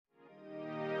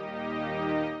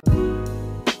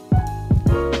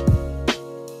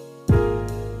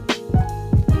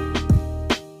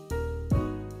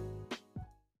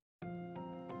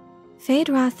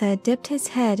Feyd-Rautha dipped his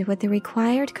head with the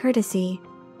required courtesy.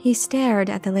 He stared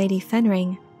at the Lady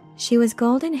Fenring. She was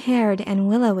golden-haired and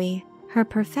willowy, her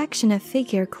perfection of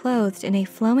figure clothed in a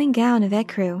flowing gown of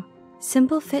ecru,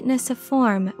 simple fitness of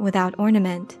form without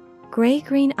ornament.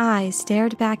 Gray-green eyes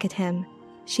stared back at him.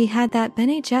 She had that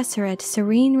Bene Gesserit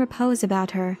serene repose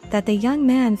about her that the young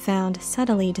man found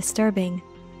subtly disturbing.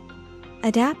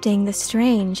 Adapting the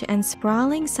strange and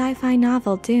sprawling sci-fi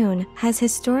novel Dune has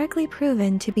historically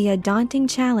proven to be a daunting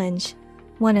challenge.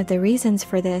 One of the reasons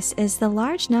for this is the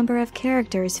large number of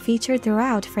characters featured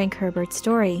throughout Frank Herbert's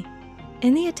story.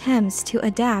 In the attempts to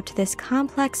adapt this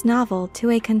complex novel to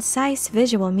a concise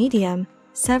visual medium,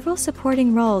 several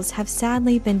supporting roles have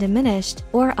sadly been diminished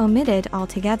or omitted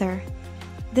altogether.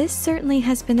 This certainly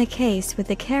has been the case with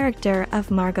the character of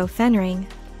Margot Fenring.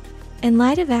 In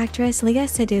light of actress Lea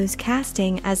Seydoux'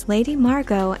 casting as Lady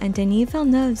Margot in Denis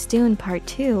Villeneuve's Dune Part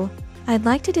 2, I'd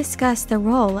like to discuss the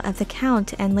role of the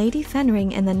Count and Lady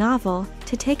Fenring in the novel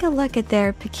to take a look at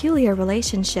their peculiar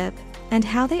relationship and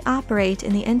how they operate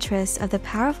in the interests of the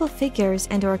powerful figures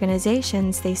and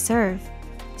organizations they serve.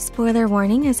 Spoiler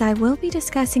warning, as I will be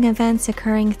discussing events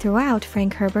occurring throughout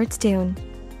Frank Herbert's Dune.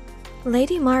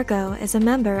 Lady Margot is a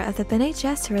member of the Bene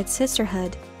Gesserit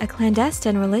Sisterhood, a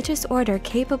clandestine religious order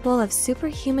capable of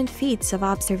superhuman feats of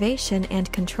observation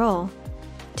and control.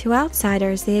 To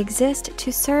outsiders, they exist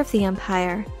to serve the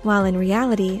Empire, while in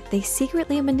reality, they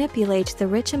secretly manipulate the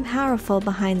rich and powerful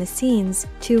behind the scenes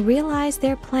to realize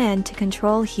their plan to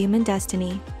control human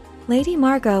destiny. Lady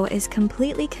Margot is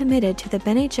completely committed to the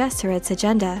Bene Gesserit's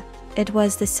agenda. It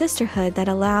was the sisterhood that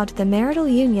allowed the marital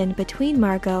union between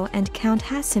Margot and Count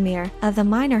Hasimir of the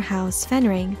minor house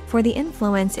Fenring for the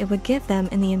influence it would give them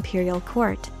in the imperial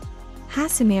court.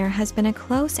 Hasimir has been a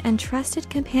close and trusted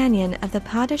companion of the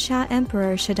Padishah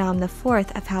Emperor Shaddam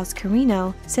IV of House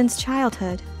Carino since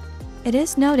childhood. It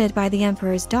is noted by the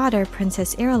Emperor's daughter,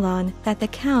 Princess Irulan, that the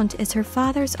Count is her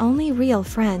father's only real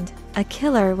friend. A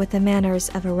killer with the manners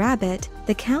of a rabbit,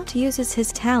 the Count uses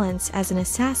his talents as an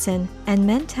assassin and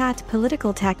mentat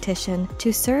political tactician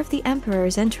to serve the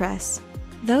Emperor's interests.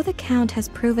 Though the Count has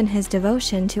proven his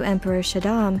devotion to Emperor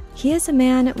Shaddam, he is a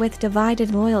man with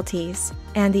divided loyalties,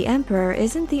 and the Emperor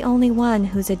isn't the only one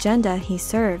whose agenda he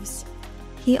serves.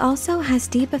 He also has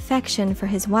deep affection for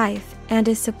his wife and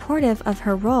is supportive of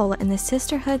her role in the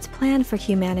Sisterhood's plan for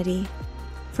humanity.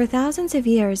 For thousands of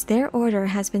years, their order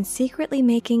has been secretly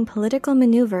making political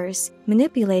maneuvers,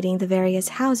 manipulating the various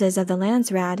houses of the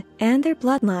Landsraad and their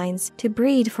bloodlines to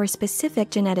breed for specific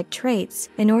genetic traits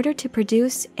in order to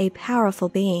produce a powerful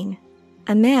being.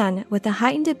 A man with the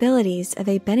heightened abilities of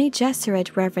a Bene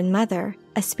Gesserit Reverend Mother,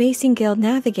 a Spacing Guild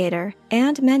navigator,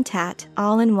 and mentat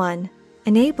all in one,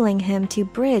 enabling him to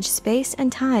bridge space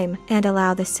and time and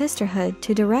allow the Sisterhood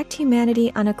to direct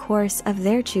humanity on a course of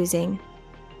their choosing.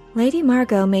 Lady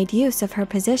Margot made use of her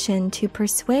position to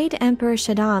persuade Emperor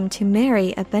Shaddam to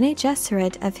marry a Bene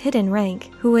Gesserit of hidden rank,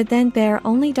 who would then bear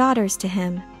only daughters to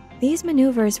him. These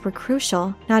maneuvers were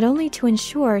crucial, not only to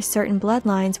ensure certain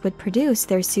bloodlines would produce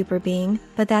their super being,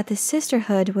 but that the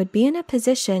Sisterhood would be in a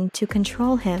position to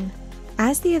control him.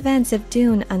 As the events of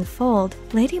Dune unfold,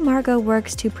 Lady Margot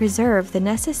works to preserve the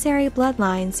necessary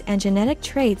bloodlines and genetic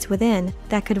traits within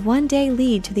that could one day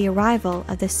lead to the arrival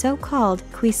of the so-called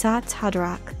Kwisatz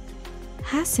Haderach.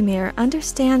 Hasimir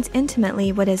understands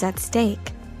intimately what is at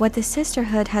stake, what the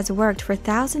Sisterhood has worked for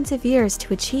thousands of years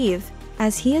to achieve,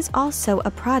 as he is also a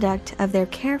product of their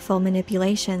careful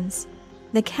manipulations.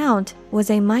 The Count was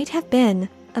a might-have-been,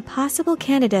 a possible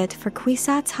candidate for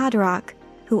Kwisatz Haderach,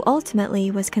 who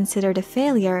ultimately was considered a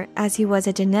failure as he was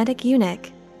a genetic eunuch.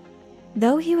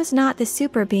 Though he was not the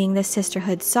super being the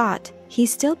Sisterhood sought, he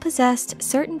still possessed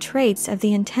certain traits of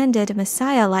the intended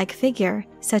Messiah-like figure,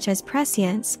 such as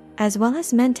prescience, as well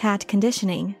as mentat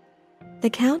conditioning. The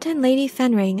Count and Lady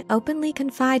Fenring openly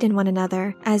confide in one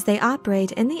another as they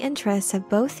operate in the interests of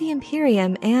both the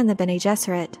Imperium and the Bene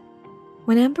Gesserit.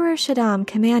 When Emperor Shaddam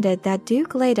commanded that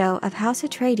Duke Leto of House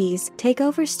Atreides take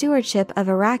over stewardship of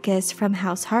Arrakis from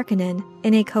House Harkonnen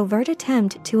in a covert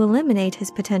attempt to eliminate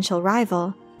his potential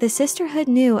rival, the Sisterhood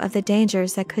knew of the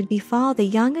dangers that could befall the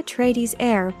young Atreides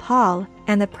heir Paul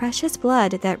and the precious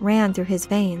blood that ran through his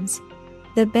veins.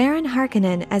 The Baron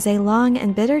Harkonnen, as a long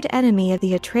embittered enemy of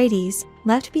the Atreides,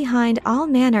 left behind all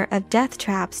manner of death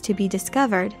traps to be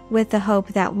discovered, with the hope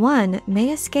that one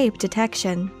may escape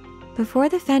detection. Before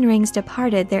the Fenrings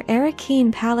departed their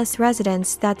Arrakeen palace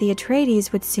residence that the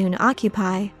Atreides would soon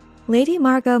occupy, Lady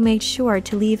Margot made sure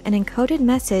to leave an encoded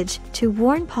message to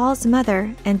warn Paul's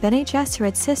mother and Bene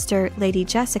Gesserit's sister, Lady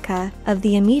Jessica, of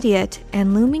the immediate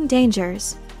and looming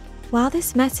dangers. While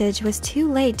this message was too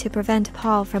late to prevent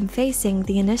Paul from facing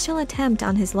the initial attempt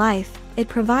on his life, it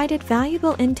provided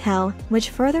valuable intel which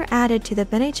further added to the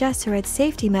Bene Gesserit's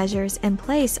safety measures in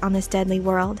place on this deadly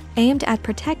world, aimed at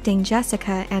protecting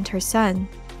Jessica and her son.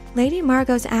 Lady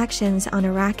Margot's actions on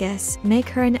Arrakis make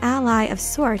her an ally of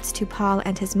sorts to Paul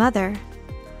and his mother.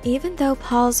 Even though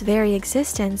Paul's very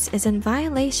existence is in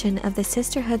violation of the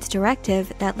Sisterhood's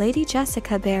directive that Lady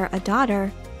Jessica bear a daughter,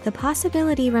 the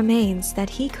possibility remains that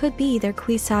he could be their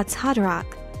Kwisatz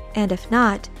Haderach, and if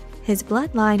not, his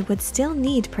bloodline would still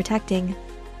need protecting.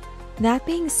 That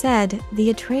being said,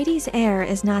 the Atreides heir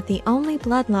is not the only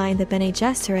bloodline the Bene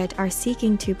Gesserit are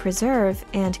seeking to preserve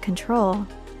and control.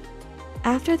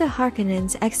 After the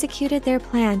Harkonnens executed their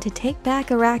plan to take back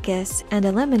Arrakis and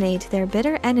eliminate their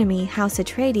bitter enemy House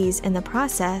Atreides in the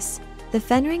process, the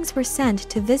Fenrings were sent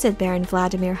to visit Baron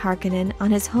Vladimir Harkonnen on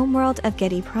his homeworld of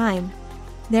Gedi Prime.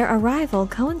 Their arrival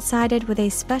coincided with a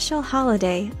special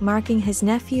holiday marking his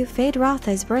nephew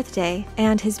Feyd-Rautha's birthday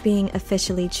and his being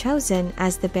officially chosen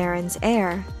as the Baron's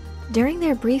heir. During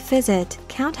their brief visit,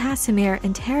 Count Hasimir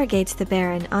interrogates the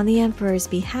Baron on the Emperor's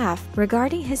behalf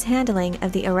regarding his handling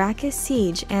of the Arrakis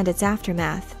siege and its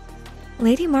aftermath.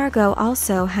 Lady Margot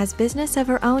also has business of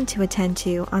her own to attend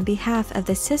to on behalf of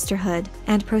the Sisterhood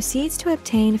and proceeds to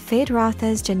obtain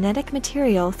Feyd-Rautha's genetic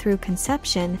material through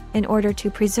conception in order to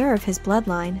preserve his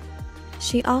bloodline.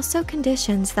 She also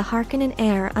conditions the Harkonnen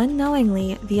heir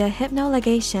unknowingly via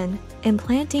hypnoligation,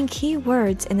 implanting key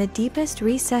words in the deepest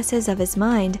recesses of his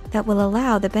mind that will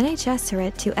allow the Bene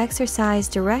Gesserit to exercise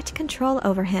direct control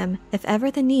over him if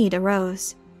ever the need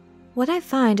arose. What I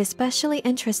find especially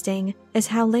interesting is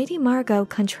how Lady Margot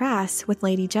contrasts with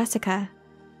Lady Jessica.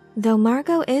 Though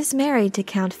Margot is married to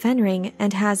Count Fenring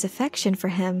and has affection for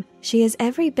him, she is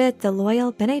every bit the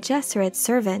loyal Bene Gesserit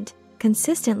servant,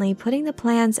 consistently putting the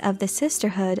plans of the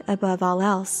Sisterhood above all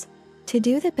else. To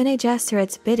do the Bene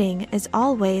Gesserit's bidding is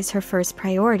always her first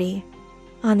priority.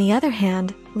 On the other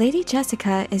hand, Lady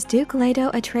Jessica is Duke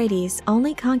Leto Atreides'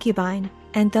 only concubine,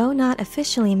 and though not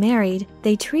officially married,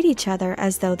 they treat each other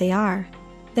as though they are.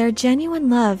 Their genuine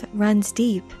love runs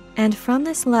deep, and from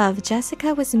this love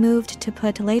Jessica was moved to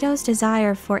put Leto's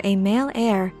desire for a male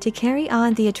heir to carry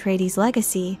on the Atreides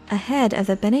legacy ahead of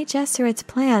the Bene Gesserit's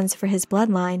plans for his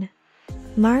bloodline.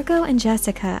 Margot and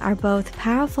Jessica are both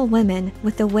powerful women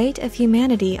with the weight of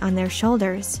humanity on their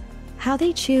shoulders. How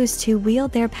they choose to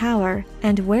wield their power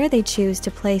and where they choose to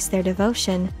place their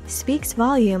devotion speaks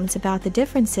volumes about the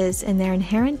differences in their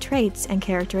inherent traits and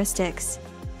characteristics.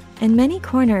 In many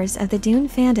corners of the Dune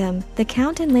fandom, the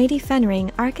Count and Lady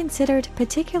Fenring are considered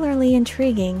particularly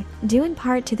intriguing, due in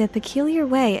part to the peculiar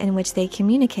way in which they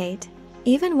communicate.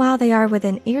 Even while they are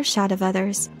within earshot of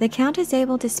others, the Count is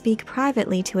able to speak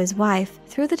privately to his wife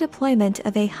through the deployment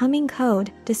of a humming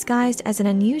code disguised as an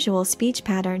unusual speech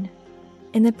pattern.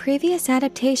 In the previous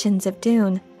adaptations of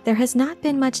Dune, there has not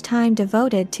been much time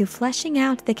devoted to fleshing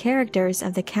out the characters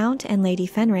of the Count and Lady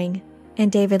Fenring. In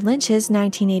David Lynch's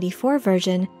 1984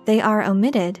 version, they are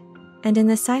omitted, and in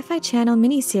the Sci-Fi Channel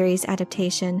miniseries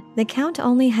adaptation, the Count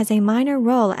only has a minor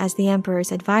role as the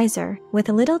Emperor's advisor, with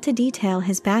little to detail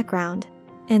his background.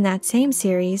 In that same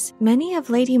series, many of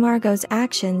Lady Margot's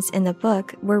actions in the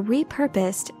book were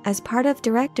repurposed as part of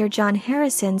director John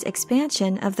Harrison's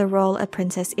expansion of the role of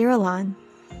Princess Irulan.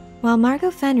 While Margot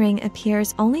Fenring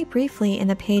appears only briefly in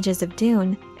the pages of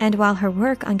Dune, and while her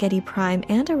work on Gedi Prime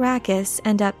and Arrakis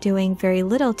end up doing very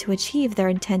little to achieve their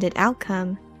intended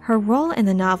outcome, her role in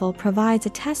the novel provides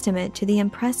a testament to the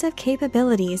impressive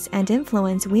capabilities and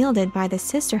influence wielded by the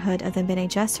Sisterhood of the Bene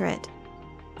Gesserit.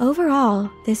 Overall,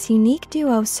 this unique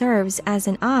duo serves as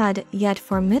an odd yet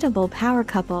formidable power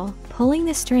couple, pulling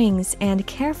the strings and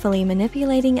carefully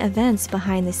manipulating events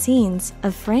behind the scenes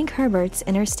of Frank Herbert's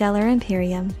interstellar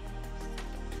Imperium.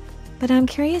 But I'm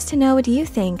curious to know what you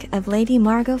think of Lady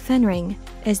Margot Fenring.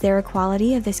 Is there a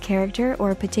quality of this character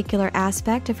or a particular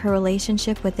aspect of her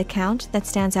relationship with the Count that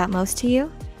stands out most to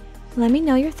you? Let me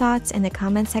know your thoughts in the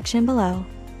comment section below.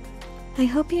 I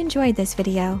hope you enjoyed this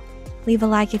video. Leave a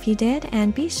like if you did,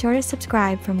 and be sure to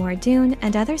subscribe for more Dune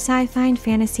and other sci-fi and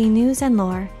fantasy news and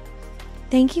lore.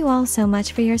 Thank you all so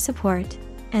much for your support,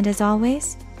 and as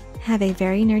always, have a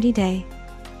very nerdy day.